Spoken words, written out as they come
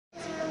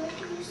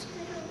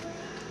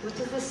What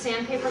does the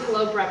sandpaper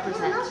globe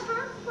represent?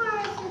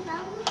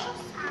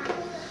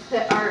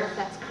 The Earth,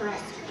 that's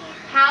correct.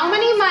 How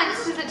many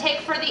months does it take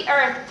for the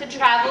Earth to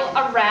travel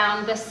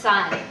around the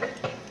sun?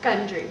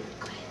 Gundry.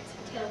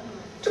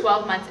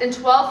 12 months. And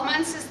 12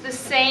 months is the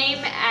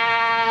same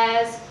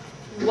as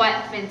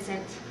what,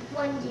 Vincent?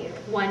 1 year.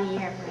 1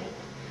 year, right.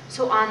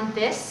 So on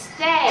this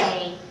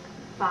day,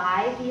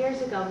 5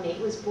 years ago, Nate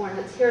was born.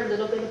 Let's hear a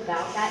little bit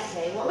about that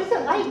day. What was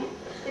it like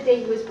the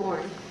day he was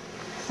born?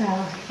 So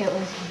it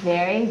was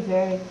very,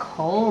 very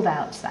cold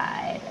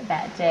outside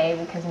that day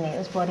because Nate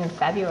was born in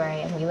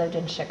February and we lived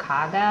in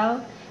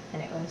Chicago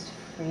and it was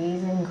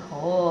freezing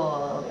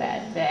cold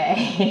that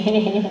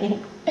day.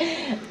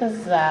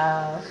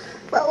 So.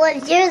 What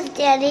was yours,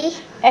 Daddy?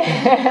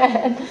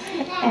 and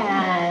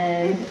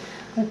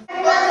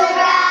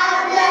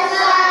Around the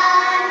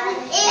sun,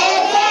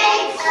 it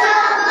takes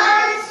some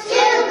months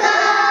to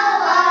go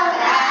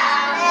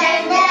around,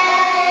 and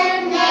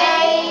then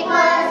Nate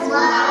was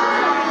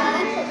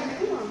born.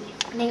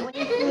 Nate, what are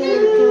you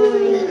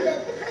doing?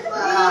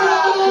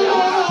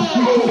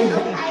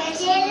 I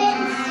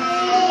didn't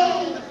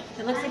see.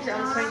 It looks like you're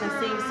almost wearing the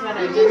same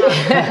sweater.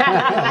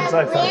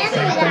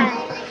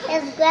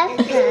 His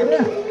grandson.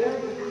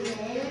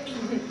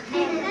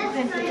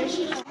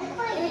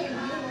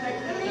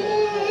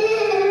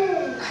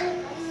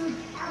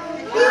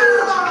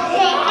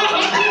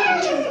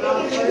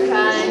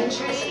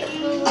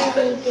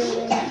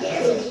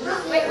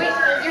 Wait,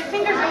 your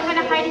fingers are kind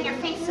of hiding your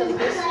face, Silly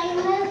Goose.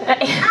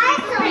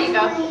 There you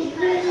go.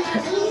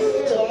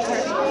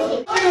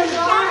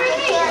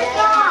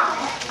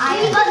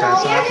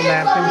 Pass out the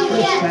napkins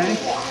for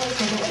snacks.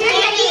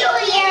 Happy New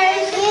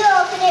Year's. We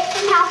open it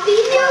for Happy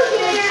New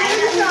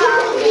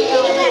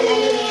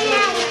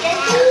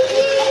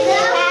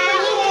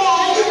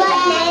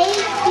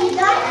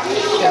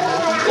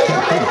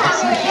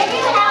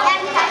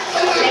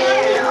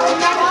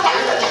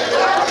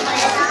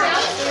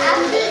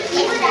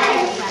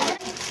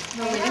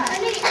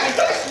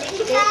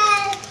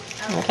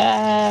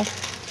okay.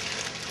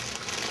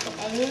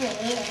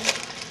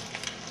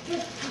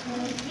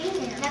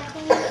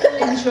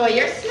 Enjoy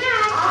your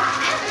snack.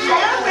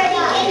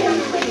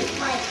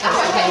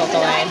 That's okay, hold the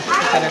line.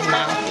 Put it in his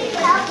mouth.